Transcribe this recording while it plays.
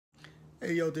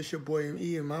Hey yo, this your boy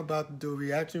ME, and I'm about to do a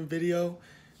reaction video.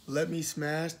 Let me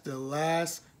smash the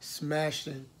last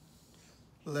Smashtion.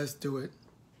 Let's do it.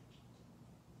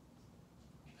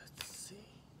 Let's see.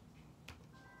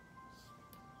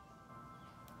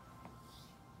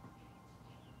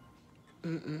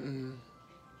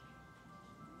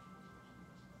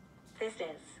 This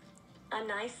is a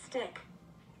nice stick.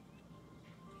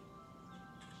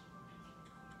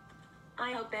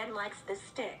 I hope Ben likes this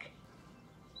stick.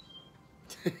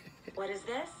 What is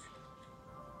this?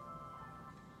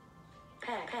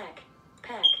 Peck, peck,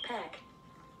 peck, peck.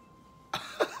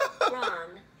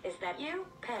 Ron, is that you?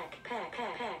 Peck, peck,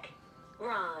 peck, peck.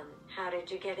 Ron, how did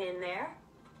you get in there?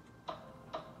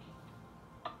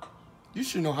 You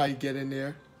should know how you get in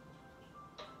there.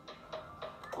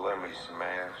 Let me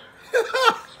smash.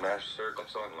 Smash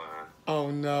circles online.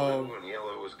 Oh no. Blue and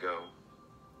yellow is go.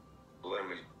 Let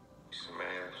me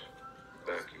smash.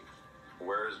 Becky.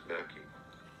 Where's Becky?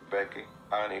 Becky,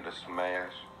 I need a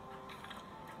smash.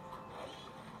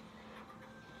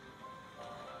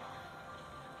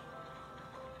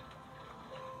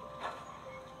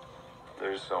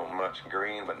 There's so much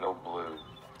green but no blue.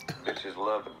 Bitches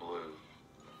love the blue.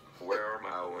 Where are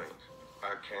my wings?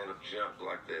 I can't jump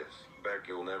like this.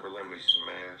 Becky will never let me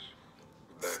smash.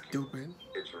 Becky. Stupid.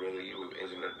 It's really you,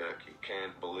 isn't it, Becky?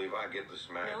 Can't believe I get the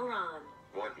smash. No, Ron.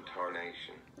 What in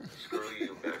tarnation? Screw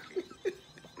you, Becky.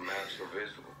 Maps are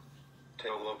visible.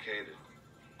 Tail located.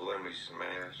 Let me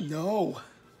smash. No.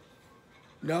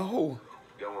 No.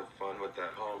 Going fun with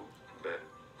that hoe, bet.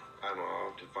 I'm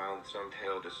off to find some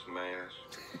tail to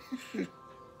smash.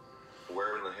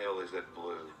 Where in the hell is that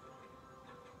blue?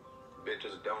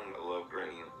 Bitches don't love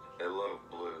green. They love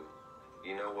blue.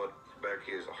 You know what?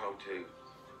 Becky is a hoe too.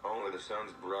 Only the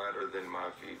sun's brighter than my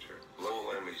future. Low,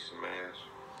 let me smash.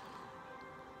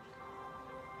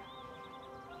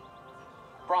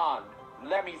 Ron,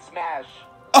 let me smash.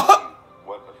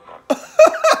 What the fuck?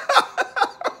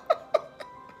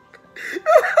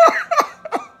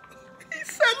 He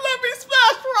said, "Let me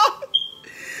smash, Ron."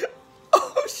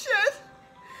 Oh shit.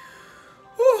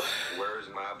 Whew. Where's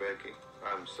my Becky?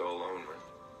 I'm so lonely.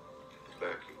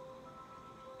 Becky.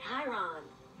 Hi, Ron.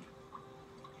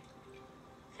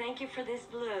 Thank you for this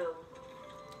blue.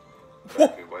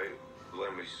 Becky, wait.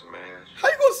 Let me smash. How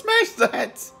you gonna smash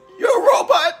that? You're a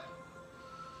robot.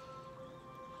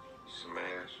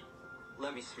 Smash.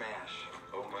 Let me smash.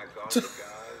 Oh my god, the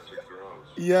guys are gross.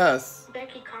 Yes.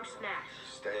 Becky can't smash.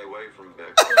 Stay away from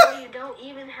Becky. So you don't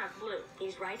even have blue.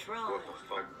 He's right, Ron. What the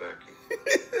fuck, Becky?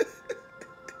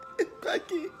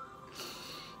 Becky.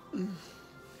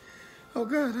 Oh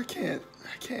god, I can't.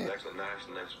 That's a nice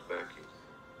nest, Becky.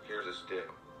 Here's a stick.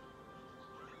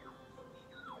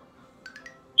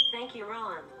 Thank you,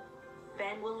 Ron.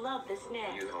 Ben will love this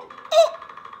nest. You hope.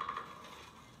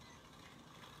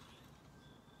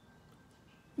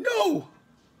 No.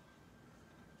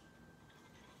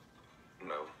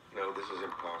 No, this is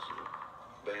impossible.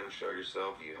 Ben, show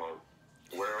yourself, you hope.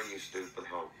 Where are you, stupid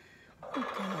hope?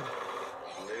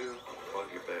 New,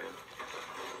 plug your bed.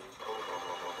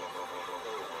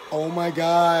 Oh my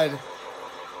god.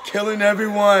 Killing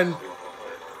everyone.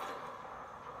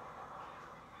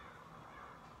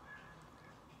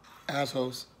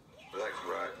 Assholes. That's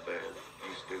right, Ben.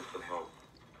 You stupid hope.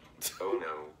 Oh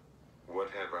no. What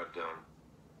have I done?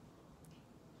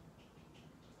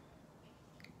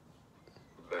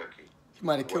 Becky. You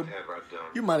might have killed. What have I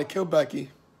done? You might have killed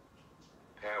Becky.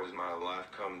 How has my life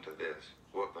come to this?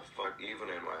 What the fuck even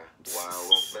am I? Why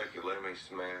won't Becky let me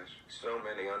smash? So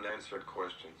many unanswered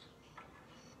questions.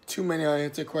 Too many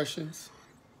unanswered questions.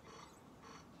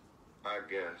 I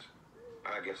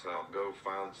guess I'll go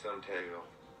find some tail.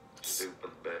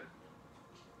 Stupid bet.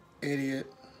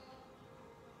 Idiot.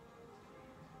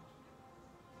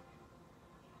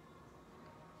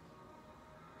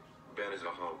 Ben is a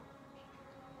hoe.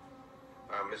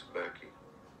 I miss Becky.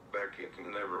 Becky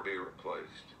can never be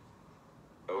replaced.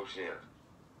 Oh shit.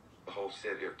 The whole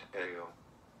city of tail.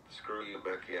 Screw you,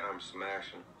 Becky, I'm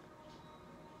smashing.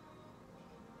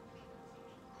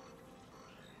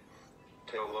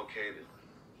 Tail located.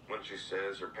 When she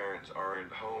says her parents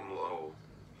aren't home low.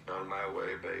 On my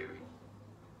way, baby.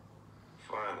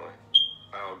 Finally,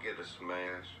 I'll get a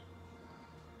smash.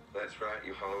 That's right,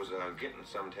 you hoes, I'm getting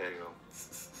some tail.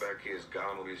 Becky is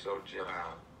gonna be so chill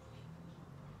out.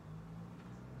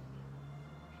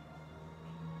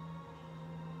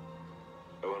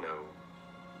 Oh no.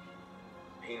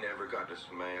 He never got to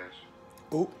smash.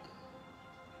 Oop.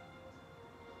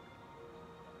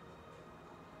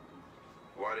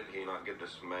 Why did he not get to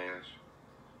smash?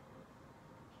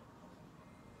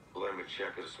 Let me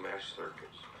check his smash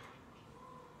circuits.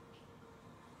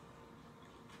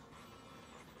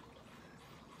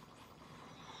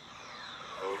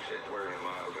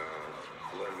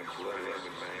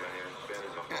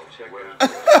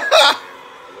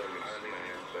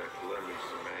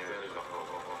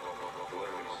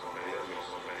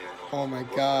 Oh my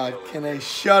God, can they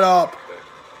shut up?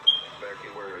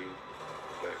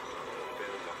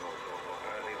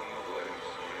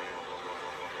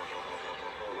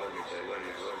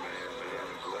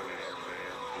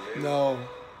 No.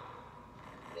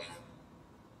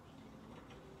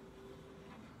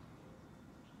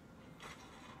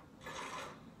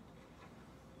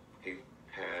 He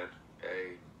had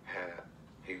a hat.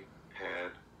 He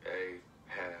had a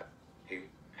hat. He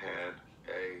had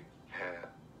a hat.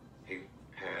 He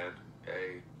had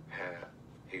a hat.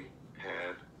 He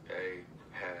had a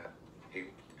hat. He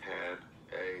had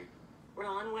a.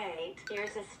 Ron, wait.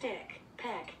 Here's a stick.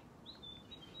 Peck.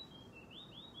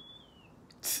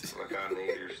 Like, I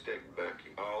need your stick, Becky.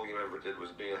 All you ever did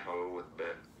was be a hoe with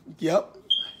Becky. Yep.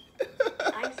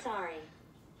 I'm sorry.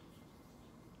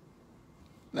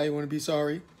 Now you want to be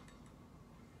sorry?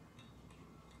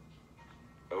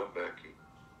 Oh, Becky.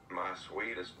 My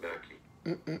sweetest Becky.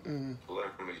 Let me.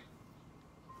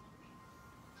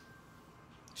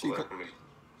 Let me.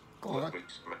 Go on. Let me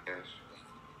smash.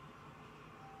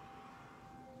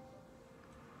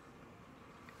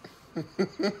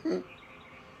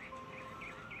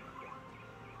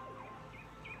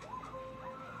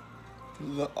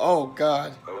 Oh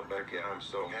God. Oh, Becky, I'm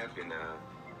so happy now.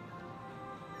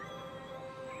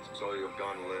 So you're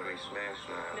gonna let me smash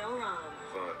now? No, Ron.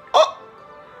 Fuck. Oh.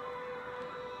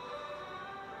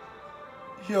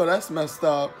 Yo, that's messed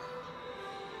up.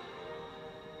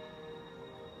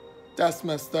 That's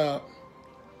messed up.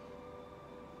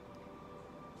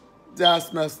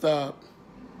 That's messed up.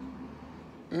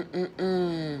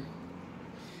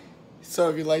 So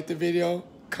if you liked the video,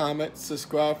 comment,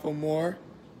 subscribe for more.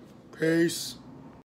 Peace.